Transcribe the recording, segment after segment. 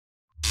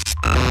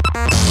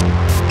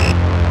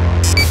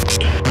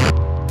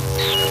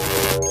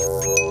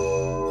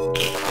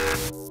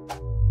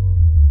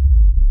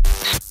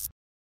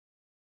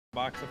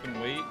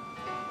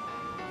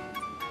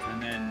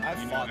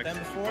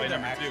before. They're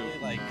actually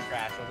like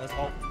trash on this.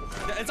 Oh,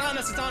 it's on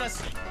us! It's on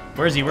us!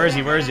 Where is he? Where is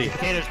he? Where is he?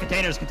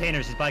 Containers.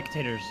 He's by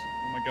containers.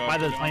 Oh my god. By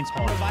the plane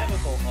spawn. I'm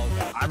revivable. Oh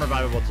god. I'm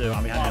revivable too.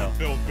 I'm behind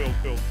you.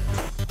 Build.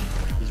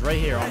 He's right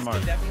here on mark.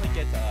 Can definitely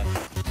get to us.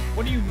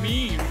 What do you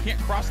mean? We can't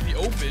cross the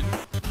open.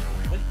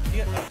 What?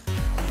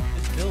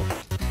 It's built.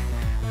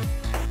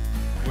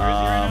 Where is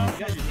he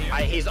right now?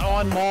 He's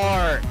on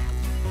mark.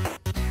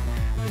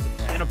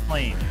 In a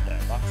plane. There,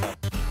 box up.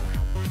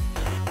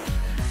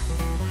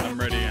 I'm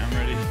ready.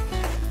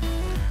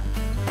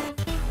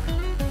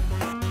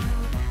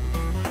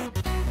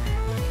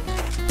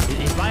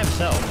 He's by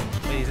himself.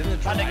 Wait, he's in the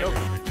driver. You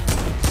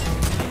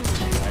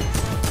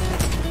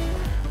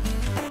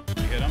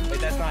hit him? Wait,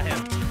 that's not him.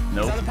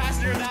 Nope. He's on the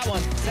passenger of that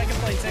one. Second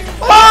plane.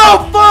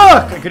 Oh,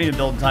 fuck! I couldn't even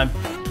build in time.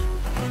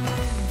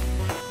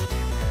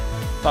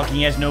 Fucking,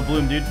 he has no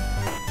bloom, dude.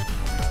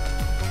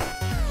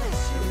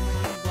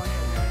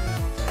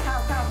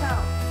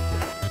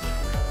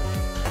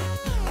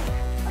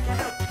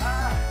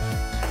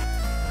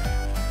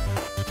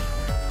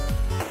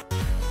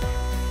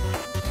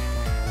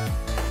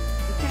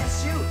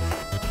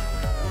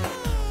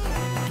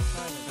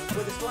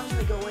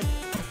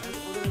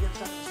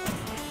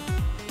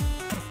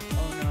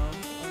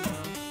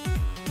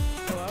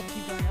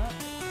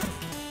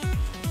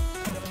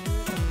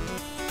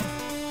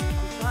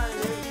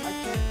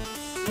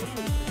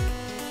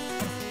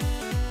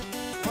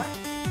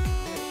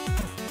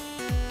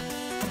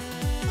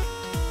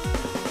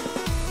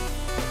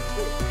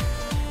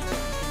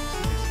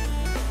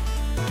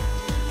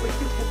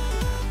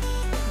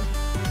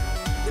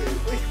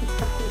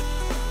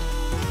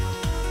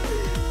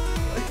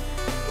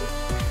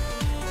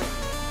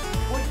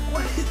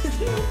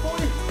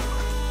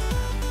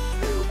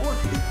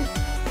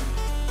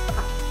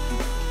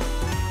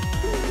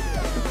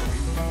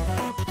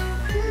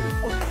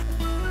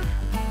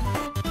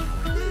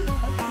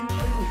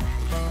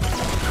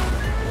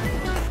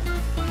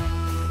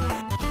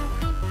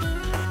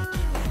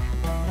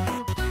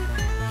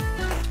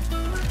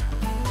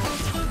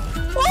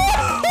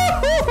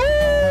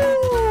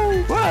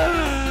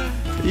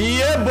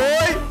 Yeah,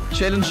 boy!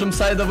 Challenge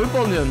sayda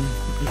wypełniony.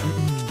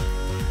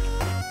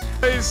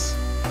 Guys.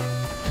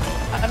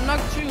 I've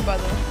knocked two, by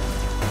the way.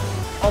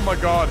 Oh my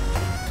god.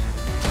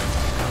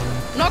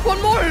 Knock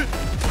one more!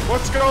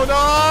 What's going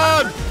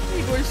on?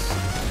 Hey, boys.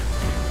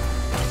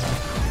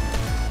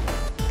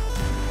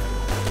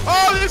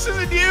 Oh, this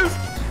isn't used!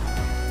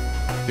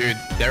 Dude,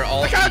 they're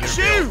all I can't in your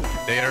shoot!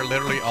 build. They are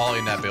literally all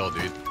in that build,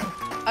 dude.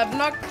 I've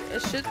knocked a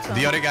shit ton.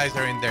 The other guys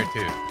are in there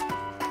too.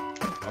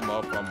 I'm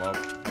up.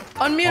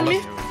 On me, on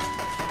me.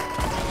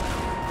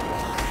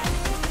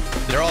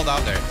 They're all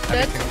down there.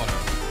 Dead. Every single one of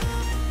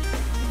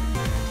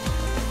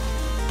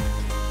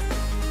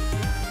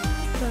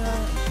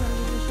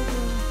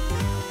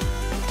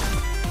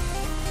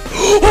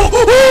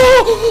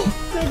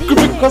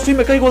them. Casi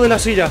me caigo de la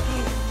silla.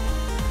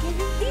 ¿Qué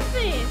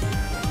dices?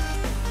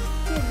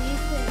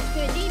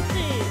 ¿Qué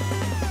dices?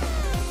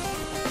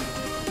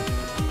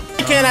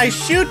 Why can't I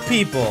shoot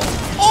people?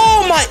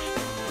 Oh my!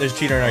 There's a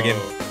cheater in our game.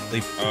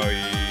 Leave. Oh,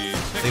 yeah.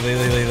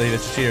 Leave.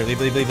 It's a cheater.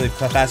 Leave.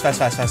 Fast.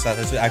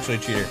 It's actually a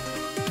cheater.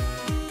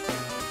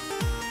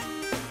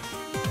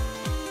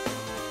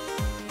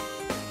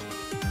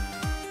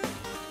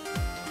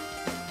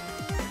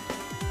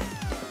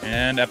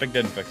 And Epic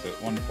didn't fix it.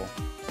 Wonderful.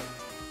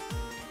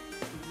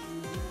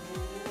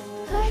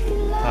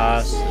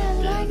 Pass.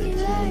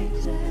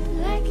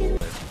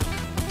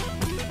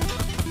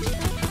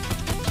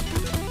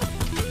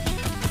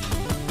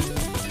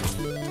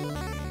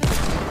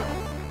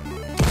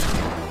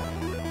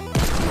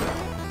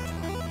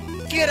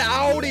 Get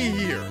out of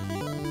here!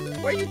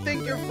 Where you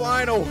think you're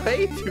flying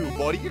away to,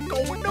 buddy? You're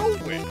going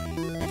nowhere.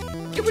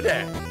 Give me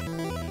that.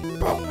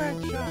 Boom,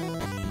 headshot.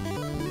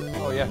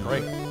 Oh yeah,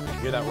 great. You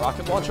hear that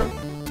rocket launcher?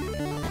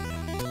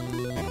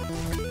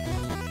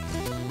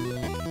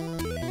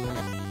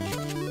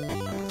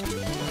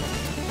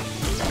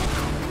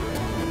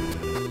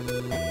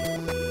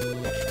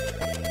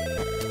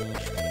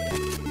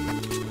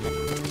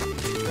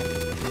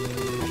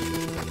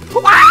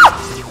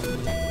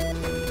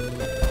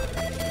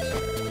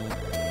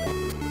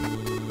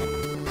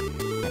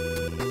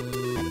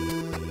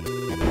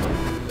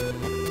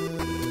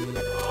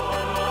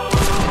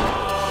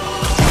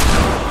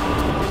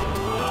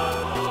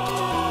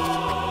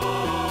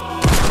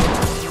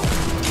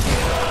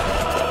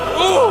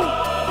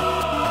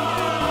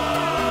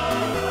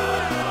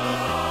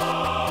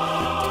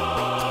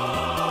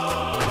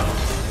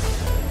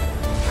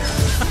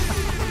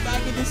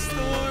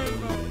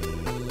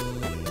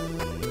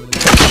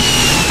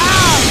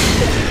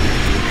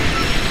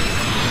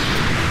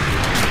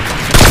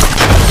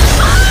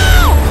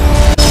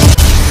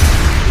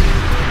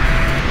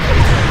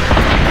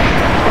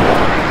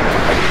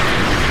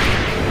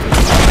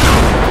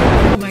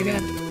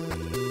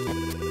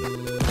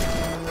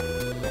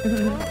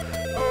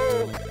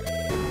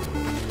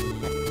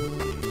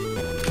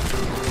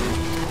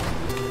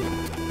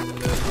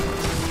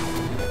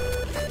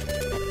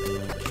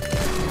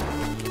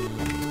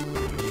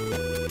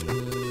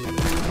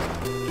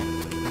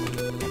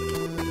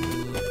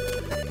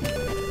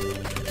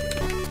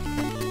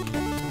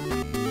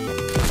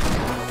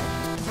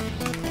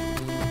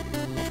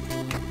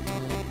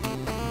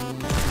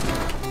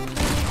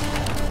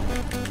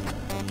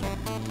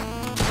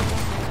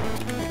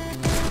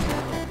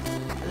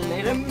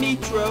 the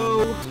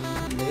metro.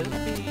 Little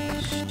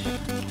beast.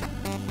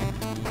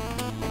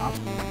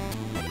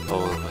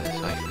 Oh,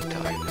 it's like to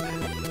open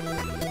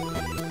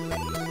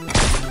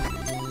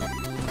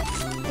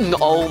it. No,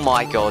 oh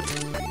my god.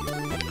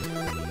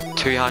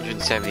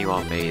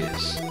 271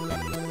 meters.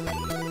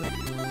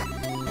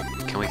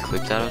 Can we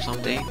clip that or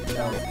something?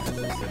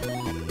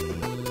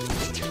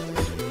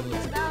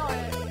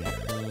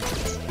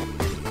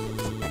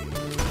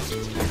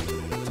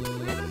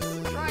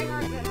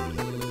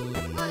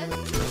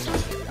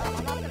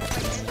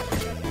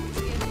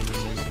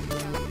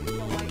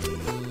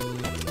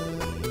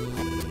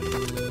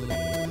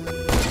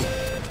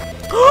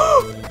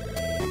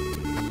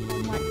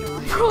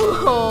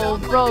 Oh,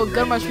 bro, go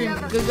to my stream. Go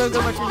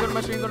to my stream. Go to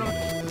my stream. Go to my.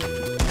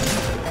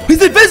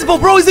 He's invisible,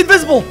 bro. He's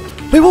invisible.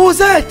 Wait, what was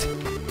that?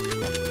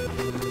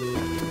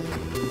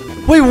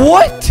 Wait,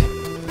 what?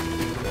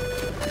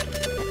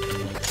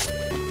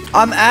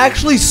 I'm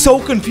actually so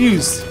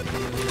confused.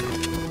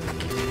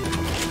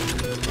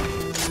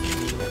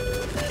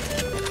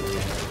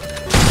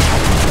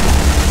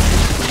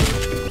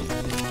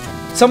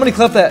 Somebody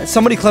clip that.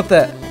 Somebody clip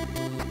that.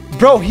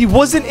 Bro, he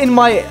wasn't in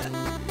my